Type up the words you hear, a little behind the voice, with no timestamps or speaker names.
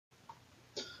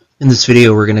In this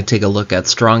video, we're going to take a look at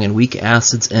strong and weak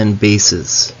acids and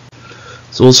bases.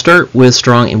 So we'll start with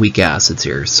strong and weak acids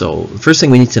here. So the first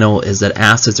thing we need to know is that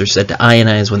acids are said to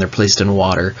ionize when they're placed in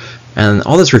water, and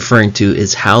all that's referring to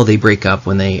is how they break up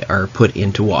when they are put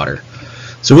into water.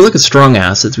 So we look at strong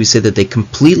acids, we say that they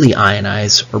completely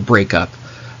ionize or break up.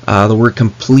 The word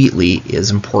completely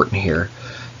is important here.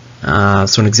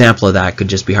 So an example of that could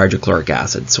just be hydrochloric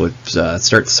acid. So it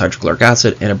starts as hydrochloric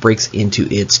acid and it breaks into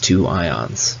its two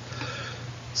ions.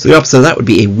 So the opposite of that would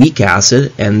be a weak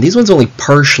acid, and these ones only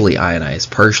partially ionize,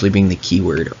 partially being the key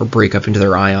word, or break up into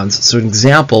their ions. So an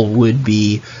example would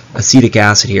be acetic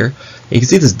acid here. You can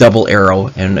see this double arrow,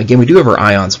 and again we do have our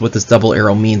ions. What this double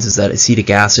arrow means is that acetic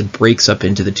acid breaks up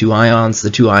into the two ions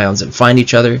then find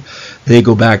each other, they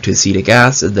go back to acetic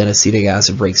acid, then acetic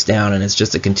acid breaks down, and it's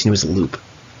just a continuous loop.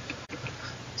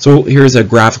 So here's a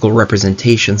graphical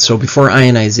representation. So before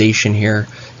ionization here,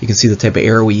 you can see the type of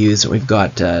arrow we use, and we've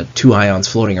got two ions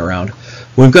floating around.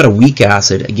 When we've got a weak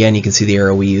acid, again you can see the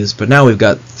arrow we use, but now we've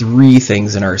got three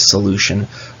things in our solution.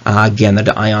 Again,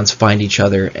 the ions find each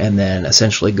other and then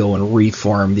essentially go and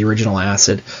reform the original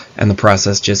acid, and the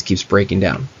process just keeps breaking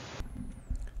down.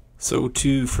 So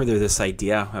to further this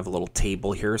idea, I have a little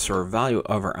table here. So our value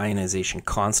of our ionization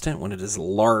constant, when it is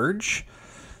large,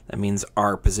 that means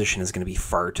our position is going to be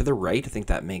far to the right. I think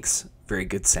that makes very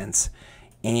good sense.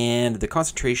 And the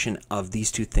concentration of these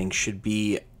two things should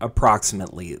be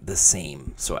approximately the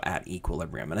same, so at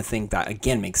equilibrium. And I think that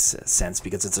again makes sense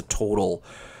because it's a total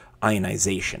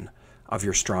ionization of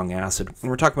your strong acid. When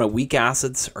we're talking about weak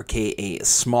acids, our Ka is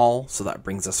small, so that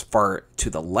brings us far to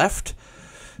the left,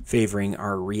 favoring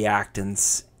our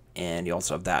reactants, and you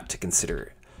also have that to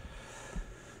consider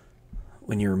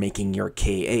when you're making your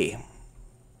Ka.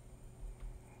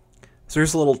 So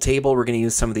here's a little table. We're going to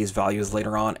use some of these values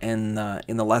later on in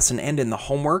the lesson and in the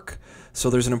homework. So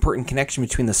there's an important connection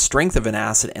between the strength of an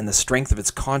acid and the strength of its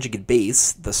conjugate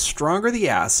base. The stronger the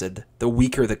acid, the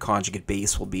weaker the conjugate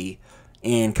base will be,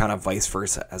 and kind of vice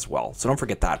versa as well. So don't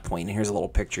forget that point. And here's a little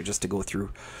picture just to go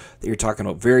through that you're talking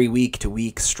about very weak to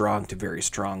weak, strong to very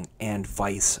strong, and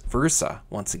vice versa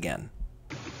once again.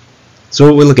 So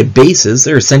when we look at bases,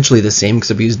 they're essentially the same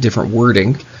except we use different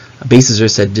wording. Bases are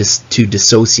said to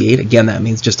dissociate. Again, that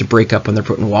means just to break up when they're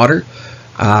put in water.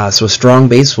 So a strong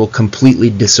base will completely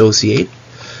dissociate,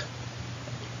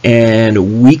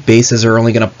 and weak bases are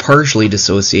only going to partially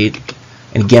dissociate.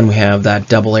 And again, we have that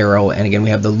double arrow, and again we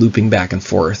have the looping back and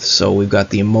forth. So we've got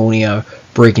the ammonia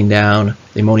breaking down,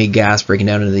 the ammonia gas breaking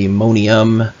down into the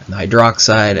ammonium and the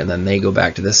hydroxide, and then they go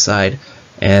back to this side,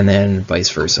 and then vice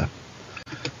versa.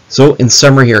 So in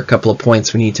summary here, a couple of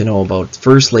points we need to know about.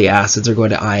 Firstly, acids are going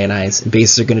to ionize and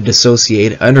bases are going to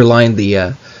dissociate. I underlined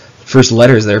the first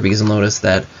letters there because you'll notice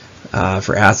that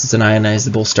for acids and ionize,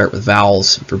 they both start with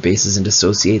vowels. For bases and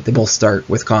dissociate, they both start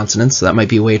with consonants, so that might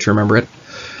be a way to remember it.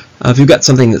 If you've got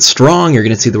something that's strong, you're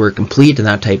going to see the word complete and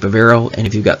that type of arrow, and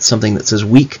if you've got something that says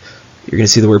weak, you're going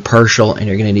to see the word partial and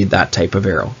you're going to need that type of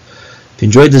arrow. If you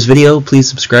enjoyed this video, please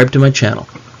subscribe to my channel.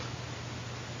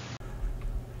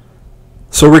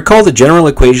 So recall the general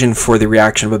equation for the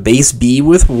reaction of a base B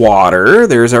with water.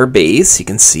 There's our base, you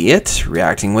can see it,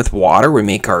 reacting with water. We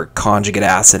make our conjugate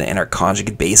acid and our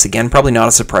conjugate base. Again, probably not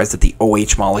a surprise that the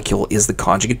OH molecule is the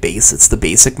conjugate base. It's the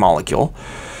basic molecule.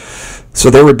 So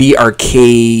there would be our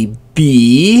Kb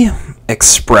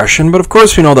expression, but of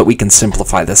course we know that we can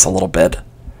simplify this a little bit.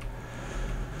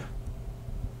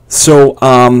 So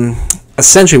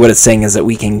essentially what it's saying is that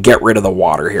we can get rid of the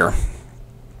water here,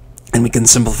 and we can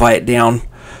simplify it down.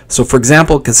 So for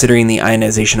example, considering the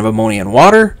ionization of ammonia and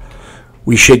water,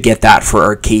 we should get that for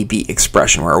our Kb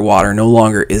expression, where our water no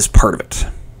longer is part of it.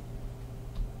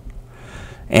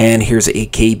 And here's a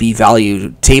Kb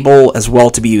value table as well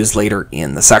to be used later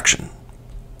in the section.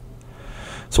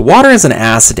 So water is an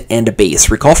acid and a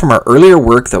base. Recall from our earlier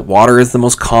work that water is the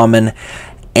most common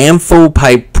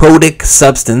amphopiprotic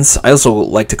substance. I also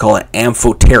like to call it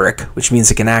amphoteric, which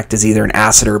means it can act as either an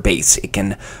acid or a base. It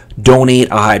can donate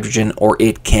a hydrogen or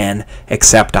it can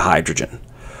accept a hydrogen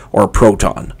or a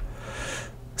proton.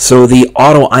 So the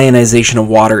auto-ionization of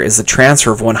water is the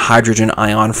transfer of one hydrogen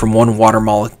ion from one water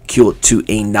molecule to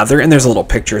another. And there's a little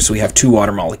picture, so we have two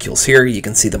water molecules here. You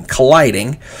can see them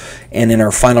colliding. And in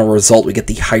our final result, we get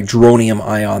the hydronium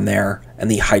ion there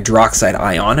and the hydroxide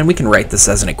ion. And we can write this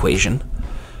as an equation.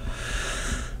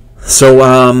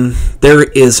 So there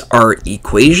is our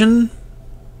equation.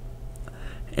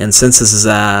 And since this is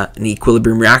an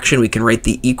equilibrium reaction, we can write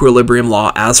the equilibrium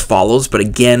law as follows. But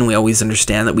again, we always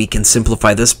understand that we can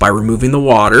simplify this by removing the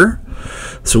water.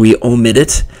 So we omit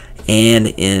it. And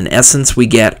in essence, we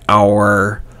get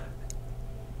our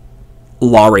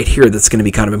law right here that's going to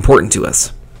be kind of important to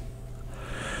us.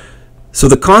 So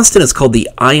the constant is called the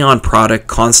ion product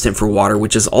constant for water,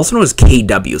 which is also known as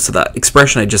Kw. So that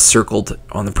expression I just circled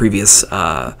on the previous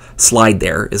slide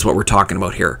there is what we're talking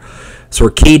about here. So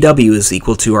our Kw is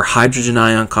equal to our hydrogen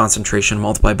ion concentration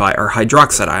multiplied by our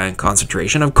hydroxide ion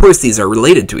concentration. Of course, these are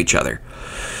related to each other.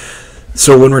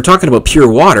 So when we're talking about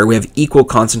pure water, we have equal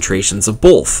concentrations of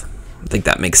both. I think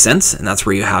that makes sense, and that's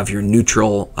where you have your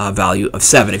neutral value of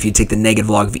 7. If you take the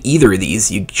negative log of either of these,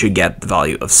 you should get the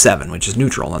value of 7, which is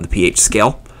neutral on the pH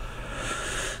scale.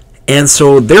 And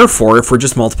so therefore, if we're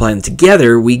just multiplying them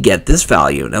together, we get this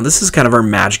value. Now this is kind of our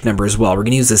magic number as well. We're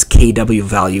going to use this Kw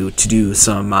value to do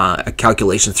some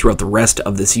calculations throughout the rest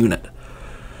of this unit.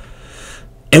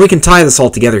 And we can tie this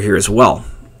all together here as well.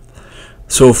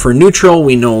 So for neutral,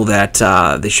 we know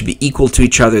that they should be equal to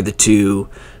each other, the two.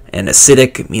 And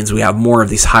acidic means we have more of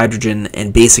these hydrogen,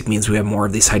 and basic means we have more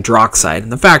of these hydroxide. And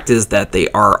the fact is that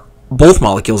both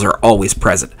molecules are always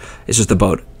present. It's just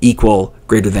about equal,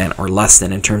 greater than, or less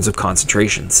than in terms of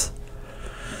concentrations.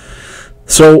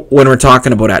 So when we're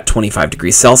talking about at 25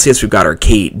 degrees Celsius, we've got our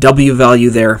Kw value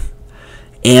there.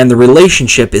 And the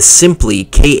relationship is simply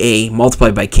Ka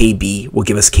multiplied by Kb will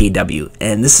give us Kw.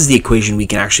 And this is the equation we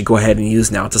can actually go ahead and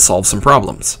use now to solve some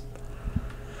problems.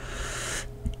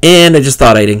 And I just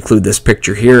thought I'd include this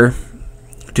picture here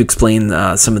to explain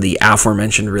some of the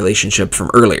aforementioned relationship from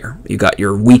earlier. You got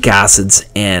your weak acids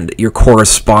and your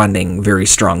corresponding very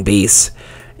strong base,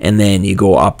 and then you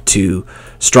go up to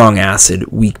strong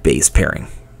acid, weak base pairing.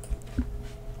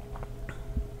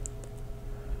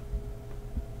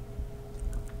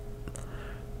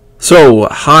 So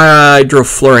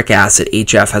hydrofluoric acid,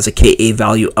 HF, has a Ka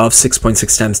value of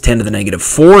 6.6 times 10 to the negative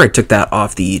 4. I took that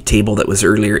off the table that was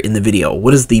earlier in the video.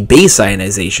 What is the base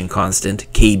ionization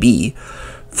constant, Kb,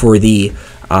 for the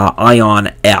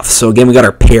ion F? So again, we got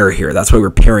our pair here. That's why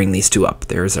we're pairing these two up.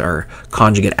 There's our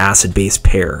conjugate acid-base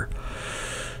pair.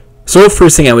 So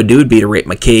first thing I would do would be to write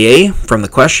my Ka from the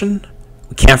question.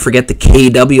 We can't forget the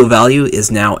Kw value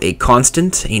is now a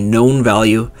constant, a known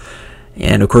value.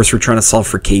 And of course, we're trying to solve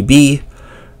for Kb,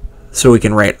 so we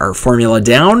can write our formula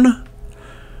down.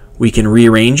 We can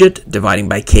rearrange it, dividing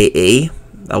by Ka.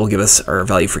 That will give us our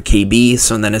value for Kb,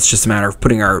 so then it's just a matter of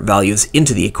putting our values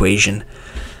into the equation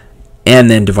and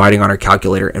then dividing on our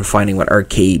calculator and finding what our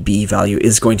Kb value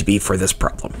is going to be for this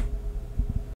problem.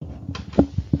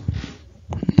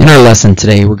 In our lesson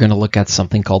today, we're going to look at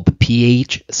something called the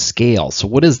pH scale. So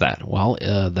what is that? Well,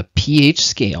 the pH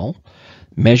scale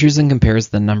measures and compares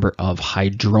the number of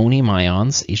hydronium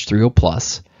ions,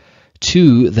 H3O+,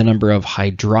 to the number of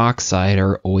hydroxide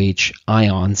or OH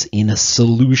ions in a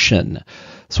solution.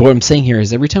 So what I'm saying here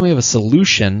is every time we have a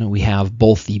solution, we have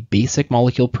both the basic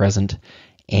molecule present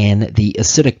and the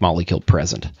acidic molecule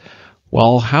present.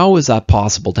 Well, how is that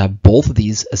possible to have both of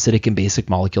these acidic and basic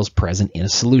molecules present in a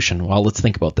solution? Well, let's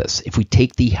think about this. If we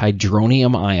take the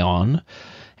hydronium ion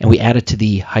and we add it to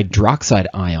the hydroxide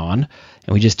ion,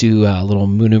 and we just do a little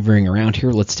maneuvering around here.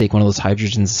 Let's take one of those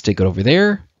hydrogens and stick it over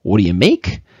there. What do you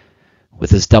make? With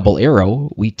this double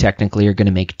arrow, we technically are going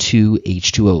to make two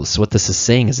H2Os. So what this is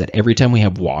saying is that every time we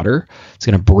have water, it's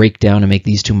going to break down and make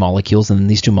these two molecules, and then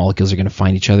these two molecules are going to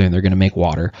find each other and they're going to make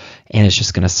water, and it's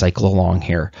just going to cycle along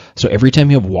here. So every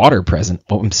time you have water present,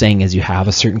 what I'm saying is you have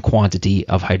a certain quantity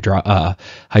of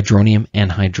hydronium and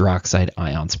hydroxide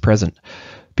ions present.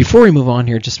 Before we move on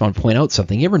here, just want to point out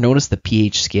something. You ever notice the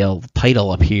pH scale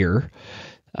title up here?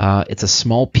 It's a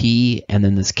small p and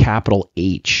then this capital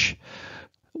H.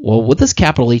 Well, what this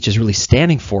capital H is really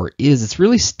standing for is it's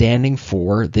really standing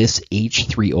for this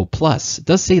H3O+. It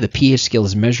does say the pH scale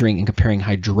is measuring and comparing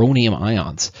hydronium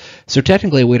ions. So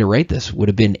technically a way to write this would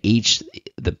have been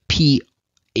the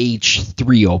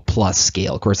pH3O+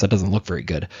 scale. Of course, that doesn't look very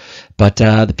good. But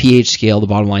the pH scale, the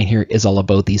bottom line here, is all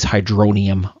about these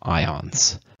hydronium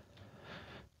ions.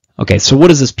 Okay, so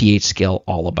what is this pH scale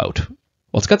all about?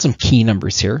 Well, it's got some key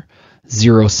numbers here,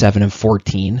 0, 7, and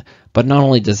 14. But not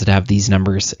only does it have these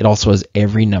numbers, it also has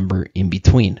every number in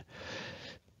between.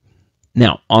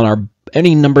 Now, on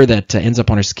any number that ends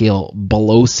up on our scale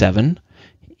below 7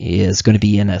 is going to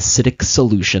be an acidic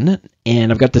solution.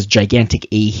 And I've got this gigantic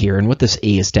A here, and what this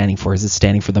A is standing for is it's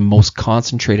standing for the most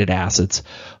concentrated acids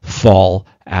fall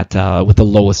at with the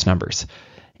lowest numbers.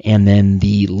 And then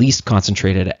the least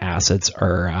concentrated acids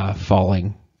are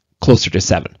falling closer to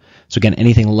 7. So again,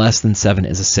 anything less than 7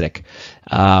 is acidic.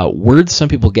 Words some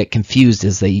people get confused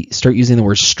is they start using the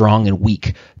words strong and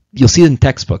weak. You'll see it in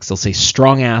textbooks. They'll say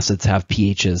strong acids have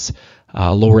pHs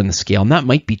lower in the scale, and that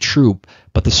might be true,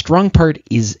 but the strong part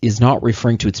is not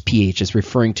referring to its pH. It's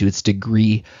referring to its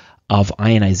degree of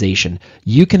ionization.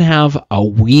 You can have a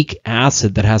weak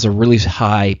acid that has a really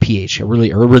high pH, a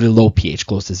really low pH,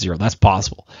 close to 0. That's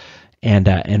possible, and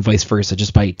vice versa.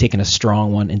 Just by taking a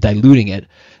strong one and diluting it,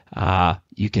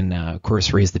 you can of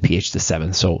course raise the pH to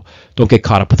 7. So don't get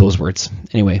caught up with those words.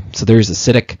 Anyway, so there's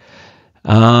acidic.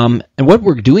 And what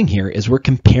we're doing here is we're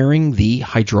comparing the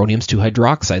hydroniums to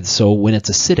hydroxides. So when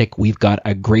it's acidic, we've got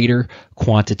a greater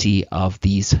quantity of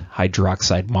these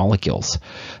hydroxide molecules.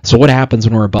 So what happens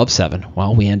when we're above 7?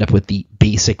 Well, we end up with the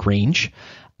basic range.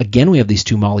 Again, we have these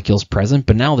two molecules present,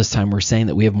 but now this time we're saying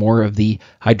that we have more of the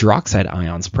hydroxide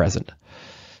ions present.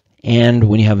 And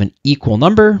when you have an equal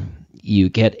number, you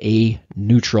get a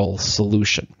neutral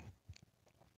solution.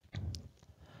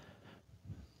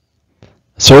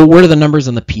 So where do the numbers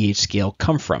on the pH scale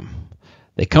come from?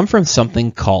 They come from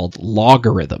something called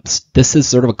logarithms. This is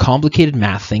sort of a complicated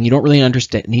math thing. You don't really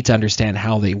need to understand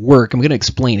how they work. I'm going to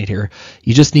explain it here.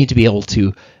 You just need to be able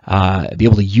to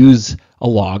use a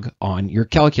log on your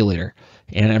calculator.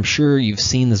 And I'm sure you've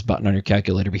seen this button on your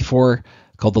calculator before,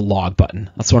 called the log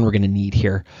button. That's the one we're going to need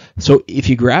here. So if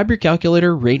you grab your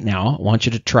calculator right now, I want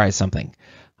you to try something.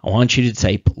 I want you to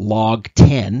type log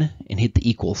 10 and hit the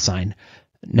equal sign.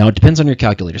 Now, it depends on your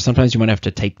calculator. Sometimes you might have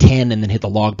to type 10 and then hit the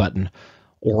log button,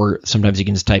 or sometimes you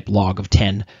can just type log of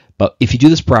 10. But if you do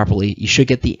this properly, you should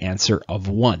get the answer of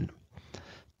 1.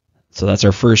 So that's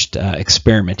our first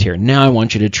experiment here. Now I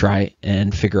want you to try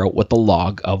and figure out what the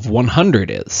log of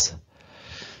 100 is.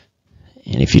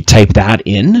 And if you type that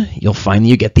in, you'll find that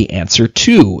you get the answer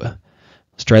 2.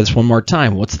 Let's try this one more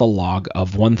time. What's the log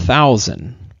of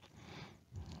 1,000?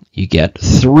 You get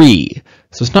 3.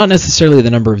 So it's not necessarily the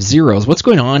number of zeros. What's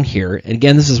going on here, and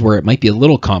again, this is where it might be a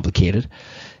little complicated,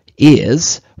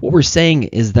 is what we're saying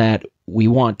is that we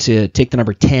want to take the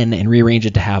number 10 and rearrange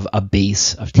it to have a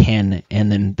base of 10,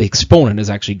 and then the exponent is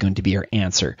actually going to be our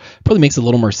answer. Probably makes a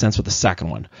little more sense with the second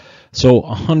one. So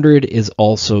 100 is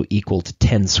also equal to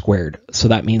 10 squared. So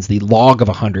that means the log of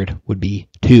 100 would be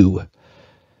 2.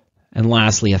 And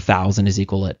lastly, 1,000 is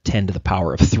equal to 10 to the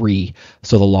power of 3.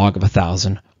 So the log of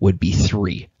 1,000 would be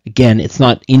 3. Again, it's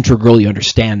not integral, you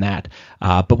understand that,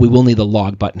 but we will need the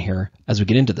log button here as we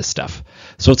get into this stuff.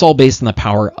 So it's all based on the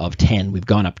power of 10. We've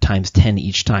gone up times 10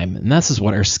 each time, and this is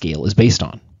what our scale is based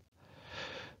on.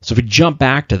 So if we jump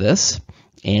back to this,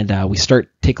 and we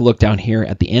take a look down here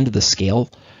at the end of the scale,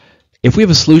 if we have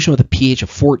a solution with a pH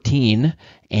of 14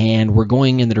 and we're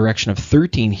going in the direction of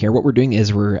 13 here, what we're doing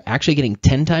is we're actually getting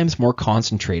 10 times more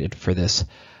concentrated for this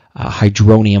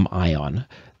hydronium ion.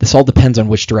 This all depends on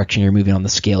which direction you're moving on the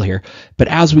scale here. But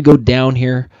as we go down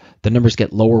here, the numbers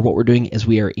get lower. What we're doing is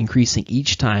we are increasing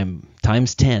each time,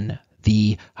 times 10,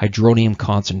 the hydronium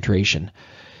concentration.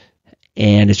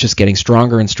 And it's just getting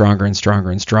stronger and stronger and stronger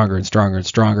and stronger and stronger and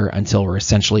stronger until we're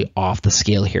essentially off the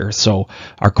scale here. So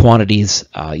our quantities,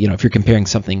 if you're comparing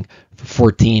something from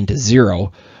 14 to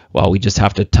 0, well, we just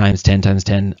have to times 10 times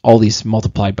 10, all these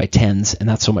multiplied by 10s, and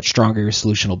that's how much stronger your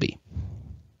solution will be.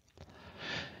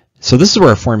 So this is where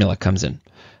our formula comes in.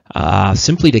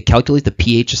 Simply to calculate the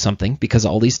pH of something, because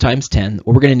all these times 10,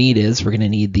 what we're going to need is we're going to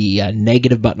need the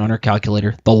negative button on our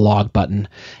calculator, the log button,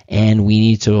 and we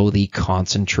need to know the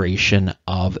concentration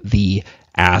of the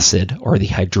acid or the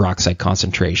hydroxide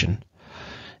concentration.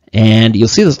 And you'll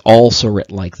see this also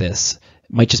written like this.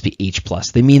 It might just be H+.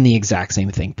 They mean the exact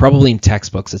same thing. Probably in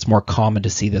textbooks, it's more common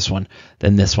to see this one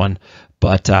than this one,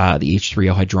 but the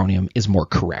H3O hydronium is more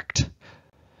correct.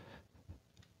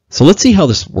 So let's see how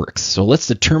this works. So let's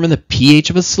determine the pH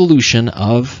of a solution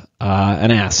of an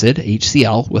acid,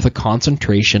 HCl, with a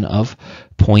concentration of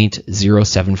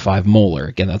 0.075 molar.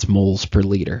 Again, that's moles per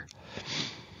liter.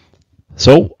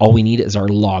 So all we need is our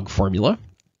log formula.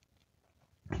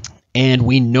 And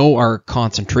we know our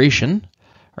concentration.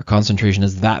 Our concentration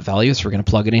is that value, so we're going to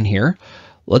plug it in here.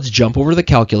 Let's jump over to the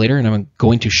calculator, and I'm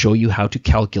going to show you how to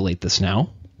calculate this now.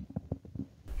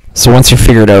 So once you've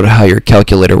figured out how your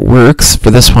calculator works, for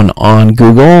this one on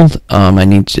Google, I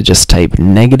need to just type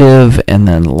negative and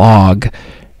then log,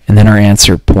 and then our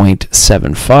answer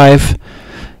 0.75,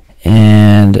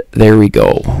 and there we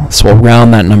go. So we'll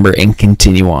round that number and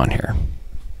continue on here.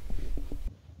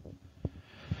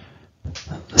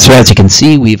 So as you can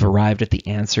see, we've arrived at the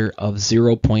answer of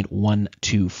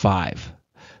 0.125.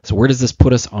 So where does this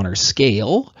put us on our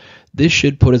scale? This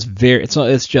should put us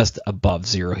it's just above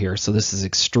 0 here. So this is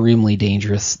extremely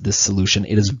dangerous, this solution.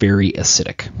 It is very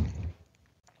acidic.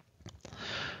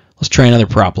 Let's try another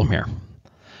problem here.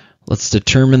 Let's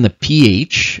determine the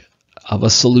pH of a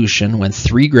solution when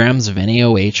 3 grams of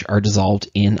NaOH are dissolved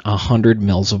in 100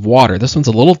 mils of water. This one's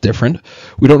a little different.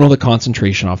 We don't know the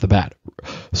concentration off the bat.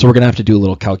 So we're going to have to do a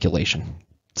little calculation.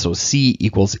 So C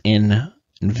equals N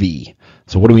and V.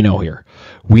 So what do we know here?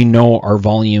 We know our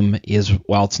volume is,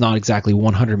 well, it's not exactly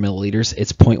 100 milliliters,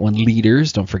 it's 0.1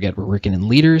 liters. Don't forget we're working in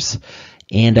liters.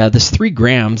 And this 3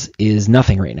 grams is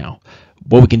nothing right now.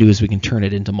 What we can do is we can turn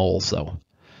it into moles though.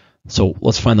 So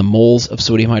let's find the moles of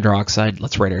sodium hydroxide.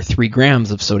 Let's write our 3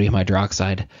 grams of sodium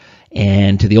hydroxide.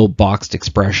 And to the old boxed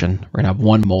expression, we're going to have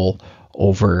 1 mole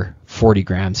over 40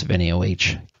 grams of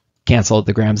NaOH. Cancel out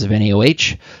the grams of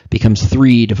NaOH, becomes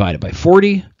 3 divided by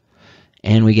 40,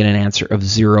 and we get an answer of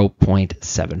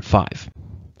 0.75.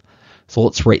 So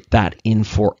let's write that in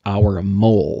for our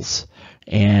moles.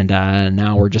 And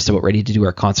now we're just about ready to do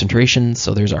our concentration.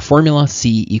 So there's our formula,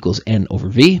 C equals N over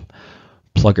V.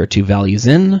 Plug our 2 values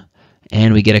in,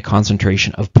 and we get a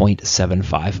concentration of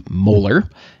 0.75 molar.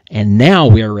 And now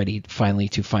we are ready finally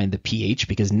to find the pH,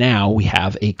 because now we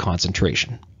have a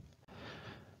concentration.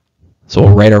 So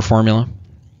we'll write our formula.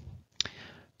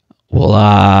 We'll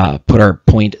put our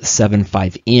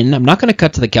 0.75 in. I'm not going to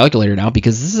cut to the calculator now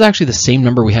because this is actually the same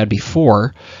number we had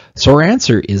before. So our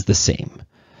answer is the same.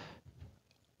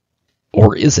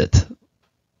 Or is it?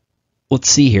 Let's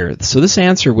see here. So this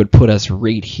answer would put us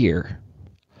right here.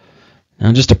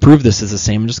 Now just to prove this is the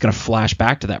same, I'm just going to flash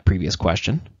back to that previous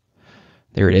question.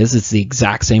 There it is. It's the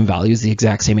exact same values, the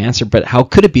exact same answer. But how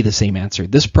could it be the same answer?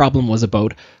 This problem was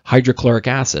about hydrochloric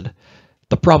acid.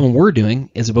 The problem we're doing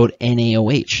is about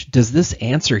NaOH. Does this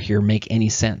answer here make any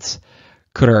sense?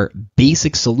 Could our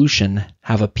basic solution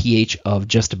have a pH of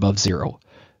just above 0?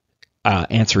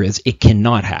 Answer is it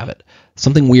cannot have it.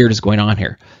 Something weird is going on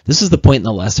here. This is the point in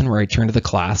the lesson where I turn to the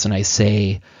class and I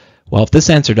say, well, if this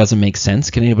answer doesn't make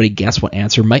sense, can anybody guess what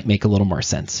answer might make a little more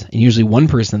sense? And usually one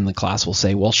person in the class will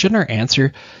say, well, shouldn't our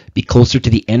answer be closer to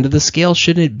the end of the scale?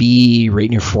 Shouldn't it be right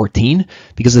near 14?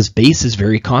 Because this base is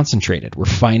very concentrated. We're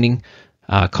finding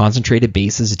concentrated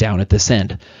bases down at this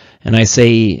end. And I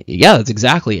say, yeah, that's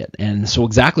exactly it. And so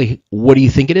exactly what do you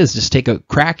think it is? Just take a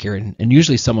crack here. And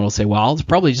usually someone will say, well, it's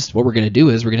probably just what we're going to do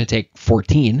is we're going to take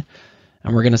 14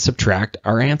 and we're going to subtract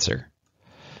our answer.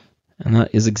 And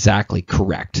that is exactly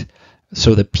correct.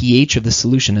 So the pH of the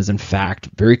solution is in fact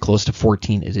very close to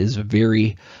 14. It is a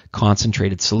very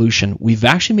concentrated solution. We've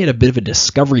actually made a bit of a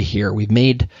discovery here. We've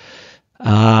made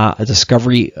a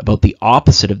discovery about the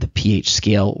opposite of the pH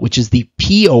scale, which is the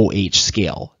pOH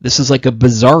scale. This is like a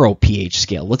bizarro pH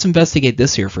scale. Let's investigate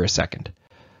this here for a second.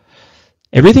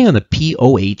 Everything on the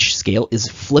pOH scale is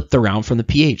flipped around from the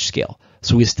pH scale.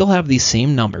 So we still have these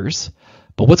same numbers,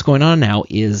 but what's going on now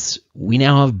is we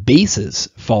now have bases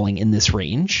falling in this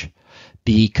range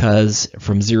because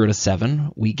from 0 to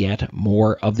 7, we get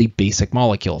more of the basic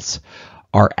molecules.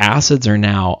 Our acids are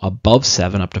now above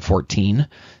 7 up to 14.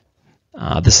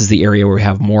 This is the area where we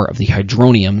have more of the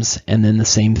hydroniums, and then the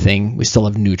same thing, we still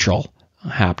have neutral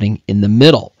happening in the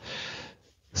middle.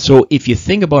 So if you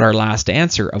think about our last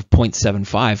answer of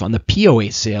 0.75 on the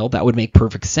pOH scale, that would make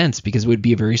perfect sense because it would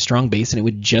be a very strong base and it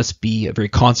would just be a very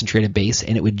concentrated base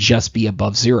and it would just be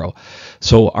above 0.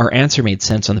 So our answer made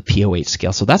sense on the pOH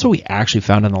scale. So that's what we actually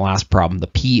found in the last problem, the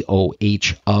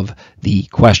pOH of the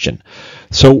question.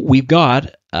 So we've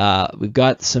got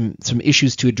some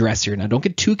issues to address here. Now don't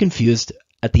get too confused.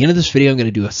 At the end of this video, I'm going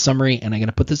to do a summary and I'm going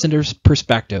to put this into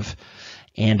perspective.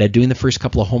 And doing the first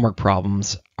couple of homework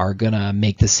problems are going to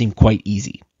make this seem quite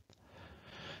easy.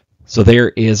 So there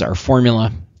is our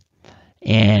formula.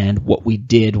 And what we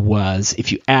did was,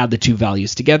 if you add the 2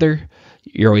 values together,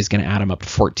 you're always going to add them up to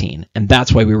 14. And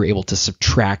that's why we were able to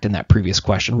subtract in that previous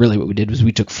question. Really what we did was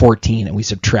we took 14 and we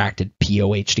subtracted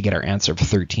pOH to get our answer of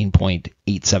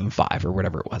 13.875 or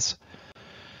whatever it was.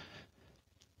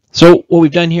 So what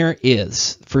we've done here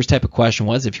is, the first type of question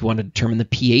was, if you want to determine the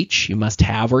pH, you must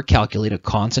have or calculate a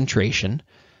concentration.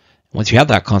 Once you have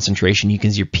that concentration, you can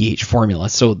use your pH formula.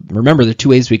 So remember, there are 2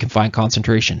 ways we can find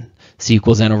concentration. C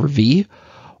equals N over V,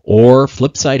 or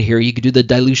flip side here, you could do the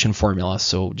dilution formula.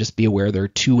 So just be aware there are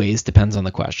 2 ways, depends on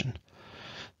the question.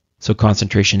 So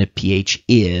concentration at pH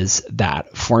is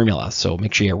that formula. So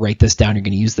make sure you write this down. You're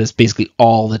going to use this basically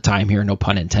all the time here, no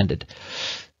pun intended.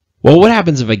 Well, what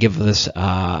happens if I give this,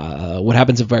 what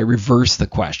happens if I reverse the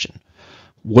question?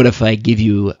 What if I give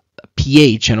you a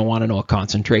pH and I want to know a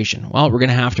concentration? Well, we're going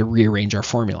to have to rearrange our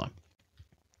formula.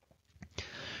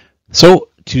 So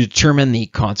to determine the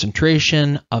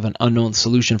concentration of an unknown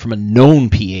solution from a known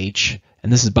pH,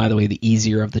 and this is, by the way, the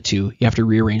easier of the 2, you have to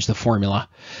rearrange the formula.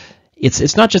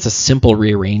 It's not just a simple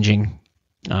rearranging,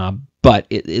 but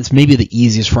it's maybe the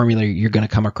easiest formula you're going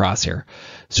to come across here.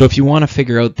 So if you want to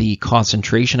figure out the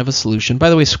concentration of a solution,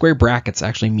 by the way, square brackets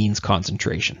actually means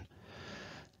concentration.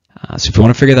 So if you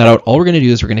want to figure that out, all we're going to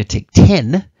do is we're going to take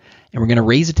 10 and we're going to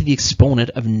raise it to the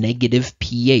exponent of negative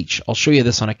pH. I'll show you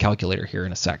this on a calculator here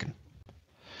in a second.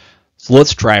 So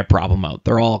let's try a problem out.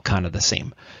 They're all kind of the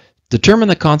same. Determine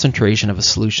the concentration of a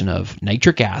solution of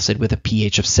nitric acid with a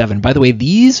pH of 7. By the way,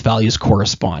 these values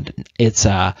correspond. It's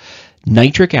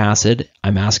nitric acid,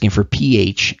 I'm asking for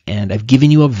pH, and I've given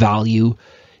you a value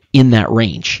in that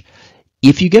range.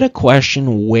 If you get a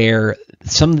question where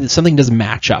something doesn't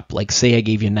match up, like say I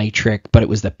gave you nitric, but it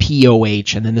was the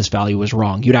POH, and then this value was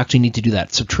wrong, you'd actually need to do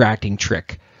that subtracting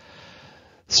trick.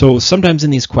 So sometimes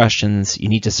in these questions, you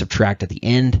need to subtract at the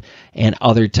end, and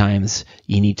other times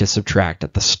you need to subtract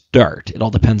at the start. It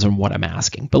all depends on what I'm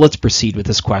asking. But let's proceed with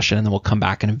this question, and then we'll come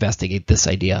back and investigate this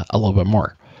idea a little bit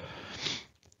more.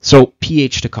 So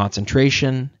pH to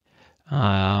concentration,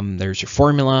 there's your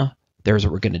formula. There's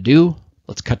what we're going to do.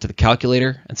 Let's cut to the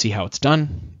calculator and see how it's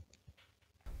done.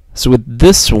 So with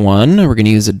this one, we're going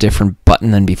to use a different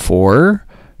button than before.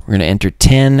 We're going to enter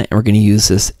 10, and we're going to use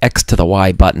this X to the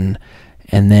Y button,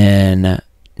 and then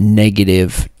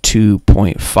negative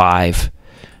 2.5,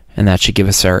 and that should give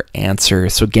us our answer.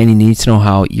 So again, you need to know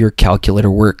how your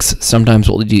calculator works. Sometimes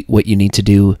what you need to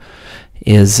do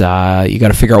is you got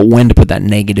to figure out when to put that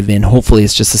negative in. Hopefully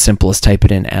it's just as simple as type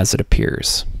it in as it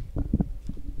appears.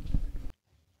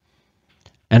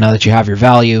 And now that you have your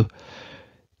value,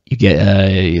 you get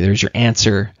there's your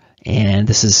answer, and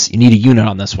this is, you need a unit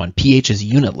on this one. pH is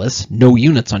unitless, no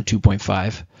units on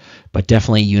 2.5, but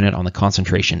definitely a unit on the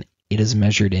concentration. It is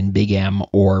measured in big M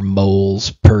or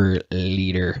moles per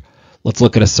liter. Let's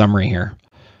look at a summary here.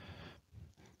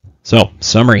 So,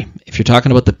 summary, if you're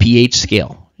talking about the pH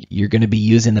scale, you're going to be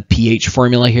using the pH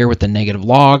formula here with the negative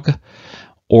log,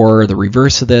 or the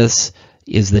reverse of this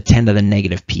is the 10 to the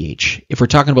negative pH. If we're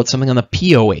talking about something on the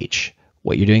POH,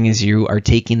 what you're doing is you are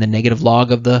taking the negative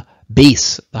log of the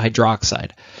base, the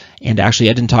hydroxide. And actually,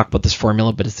 I didn't talk about this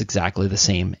formula, but it's exactly the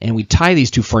same. And we tie these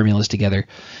two formulas together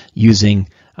using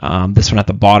this one at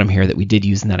the bottom here that we did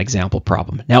use in that example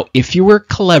problem. Now, if you were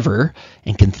clever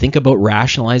and can think about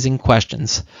rationalizing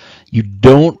questions, you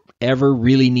don't ever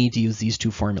really need to use these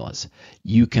two formulas.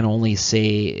 You can only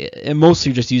say, and mostly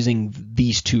you're just using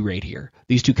these two right here.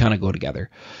 These two kind of go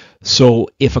together. So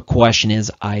if a question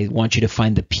is, I want you to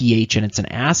find the pH and it's an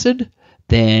acid,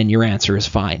 then your answer is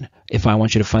fine. If I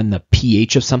want you to find the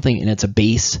pH of something and it's a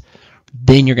base,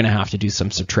 then you're going to have to do some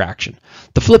subtraction.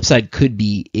 The flip side could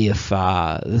be if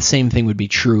the same thing would be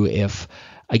true if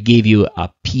I gave you a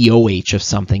POH of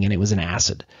something and it was an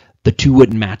acid. The two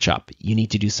wouldn't match up. You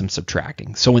need to do some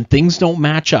subtracting. So when things don't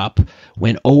match up,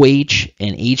 when OH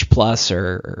and H plus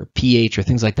or pH or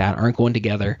things like that aren't going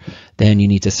together, then you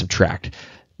need to subtract.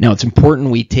 Now, it's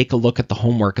important we take a look at the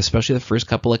homework, especially the first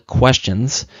couple of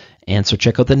questions. And so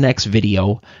check out the next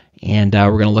video, and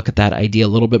we're going to look at that idea a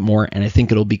little bit more, and I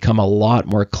think it'll become a lot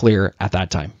more clear at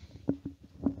that time.